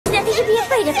be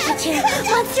afraid of Pichu.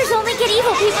 Monsters only get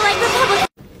evil people like Republic.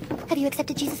 Have you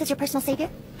accepted Jesus as your personal savior?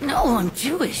 No, I'm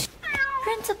Jewish.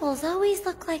 Principals always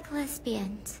look like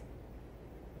lesbians.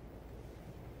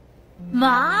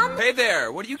 Mom? Hey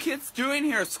there, what are you kids doing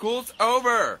here? School's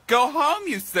over. Go home,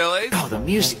 you sillies. Oh, the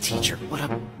music teacher. What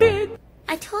a bitch.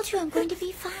 I told you I'm going to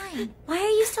be fine. Why are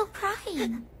you still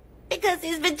crying? Because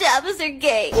his pajamas are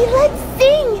gay. Let's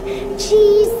sing.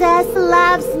 Jesus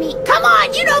loves me. Come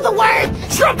on, you know the word.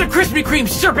 Drop the Krispy Kreme,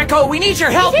 Serpico. We need your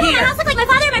help You here. my house look like my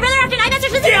father and my brother after 9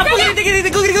 masters. Yeah, I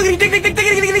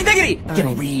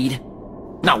can read.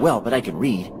 Not well, but I can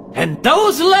read. And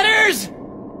those letters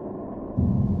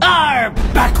are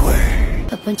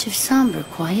backward. A bunch of somber,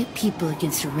 quiet people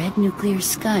against a red nuclear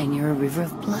sky near a river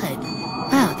of blood.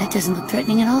 Wow, that doesn't look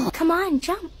threatening at all. Come on,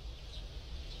 jump.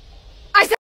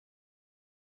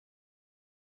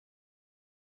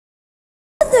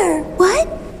 Mother! What?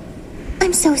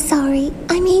 I'm so sorry.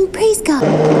 I mean, praise God.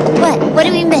 What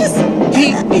do we miss?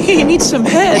 He needs some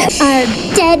head. Our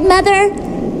dead mother?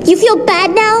 You feel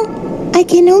bad now? I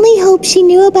can only hope she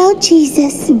knew about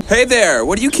Jesus. Hey there,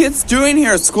 what are you kids doing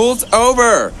here? School's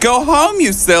over. Go home,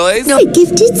 you sillies. A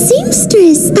gifted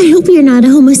seamstress. I hope you're not a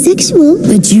homosexual.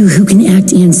 A Jew who can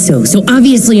act and sew, so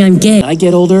obviously I'm gay. When I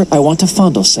get older, I want to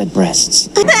fondle said breasts.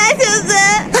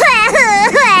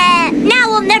 Now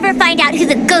we'll never find out who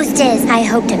the ghost is. I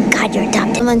hope to God you're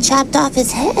adopted. Someone chopped off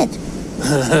his head.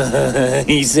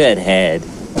 He said head.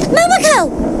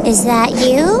 Momoko! Is that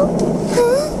you?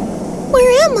 Huh?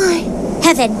 Where am I?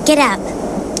 Heaven, get up.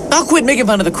 I'll quit making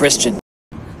fun of the Christian.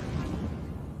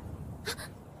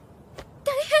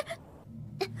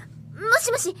 も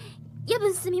しもし、夜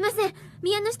分すみません。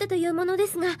宮の下というもので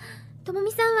すが、とも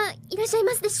みさんはいらっしゃい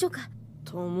ますでしょうか。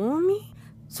ともみ？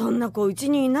そんな子うち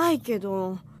にいないけ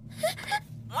ど。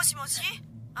もしもし？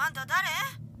あんた誰？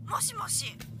もしも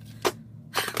し。こ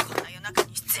んな夜中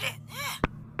に失礼ね。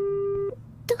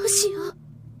どうしよう。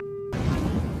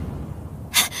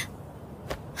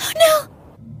No!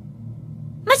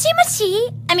 Moshi?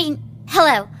 I mean,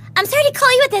 hello. I'm sorry to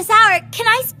call you at this hour. Can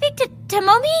I speak to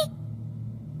Tomomi?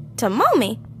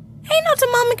 Tomomi? Ain't no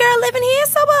Tomomi girl living here,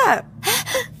 so what?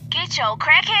 Get your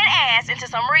crackhead ass into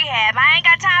some rehab. I ain't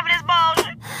got time for this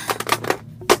bullshit.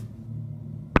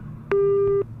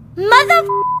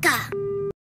 Motherfucker!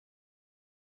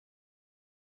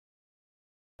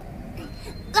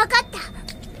 わかった。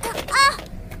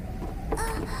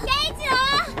圭一郎！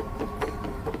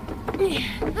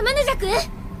天の弱？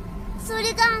そ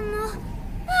れが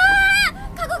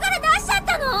カゴから出しちゃっ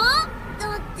たの？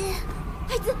だって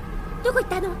あいつどこ行っ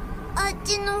たの？あっ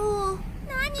ちの方。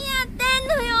何やってん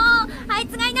のよ。あい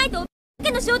つがいないと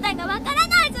家の正体がわから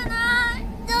ないじゃない。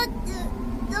だって。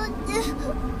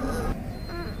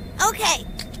Okay.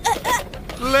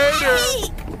 Later. Hey!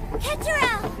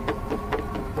 Ketchup!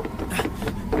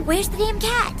 Where's the damn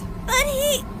cat? But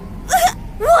he...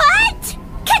 What?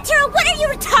 Ketchup, what are you,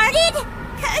 retarded?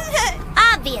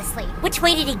 Obviously. Which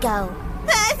way did he go?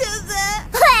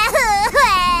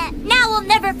 Now we'll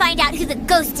never find out who the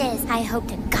ghost is. I hope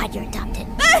to God you're adopted.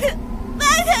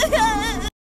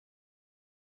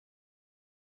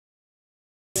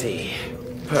 See,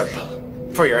 purple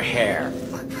for your hair.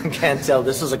 Can't tell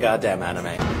this is a goddamn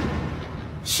anime.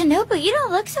 Shinobu, you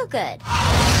don't look so good.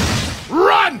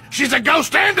 Run! She's a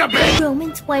ghost and a bitch!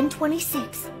 Romans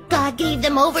 1:26. God gave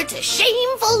them over to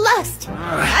shameful lust.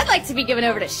 I'd like to be given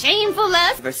over to shameful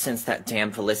lust. Ever since that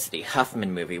damn Felicity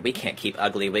Huffman movie, we can't keep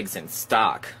ugly wigs in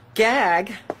stock.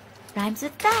 Gag. Rhymes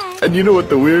with bad. And you know what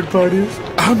the weird part is?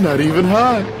 I'm not even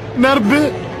high. Not a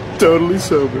bit. Totally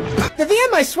sober. The V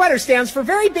on my sweater stands for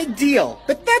very big deal,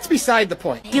 but that's beside the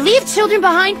point. You leave children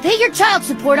behind, pay your child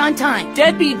support on time.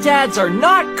 Deadbeat dads are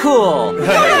not cool. Holy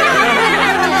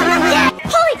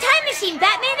time machine,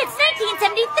 Batman, it's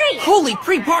 1973. Holy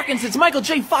pre-Parkinson's Michael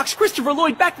J. Fox, Christopher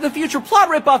Lloyd, Back to the Future plot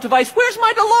rip-off device. Where's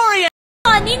my DeLorean?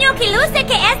 Oh, niño que luce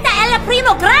que esta es la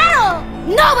primo, claro.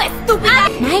 No, estúpida.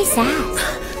 Nice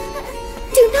ass.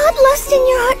 Do not lust in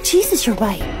your heart. Jesus, you're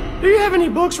right. Do you have any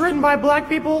books written by black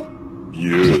people?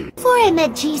 Yeah. Before I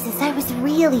met Jesus, I was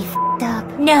really f***ed up.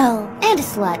 No, and a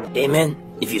slut. Hey man,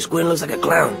 if you squint looks like a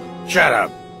clown. Shut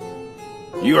up.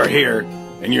 You are here,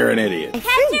 and you're an idiot.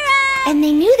 And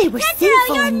they knew they were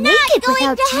sinful and naked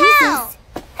without Jesus.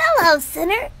 Hello,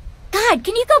 sinner. God,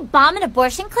 can you go bomb an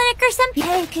abortion clinic or something?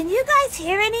 Hey, can you guys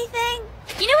hear anything?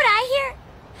 You know what I hear?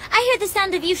 I hear the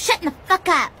sound of you shutting the fuck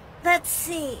up. Let's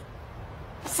see.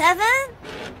 7?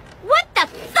 What the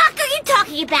fuck are you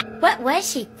talking about? What was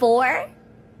she, 4?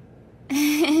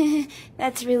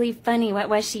 That's really funny. What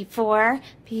was she for?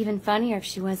 Be even funnier if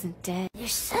she wasn't dead. You're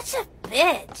such a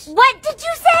itch. What did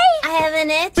you say? I have an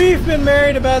itch. We've been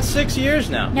married about 6 years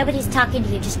now. Nobody's talking to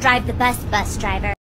you. Just drive the bus driver.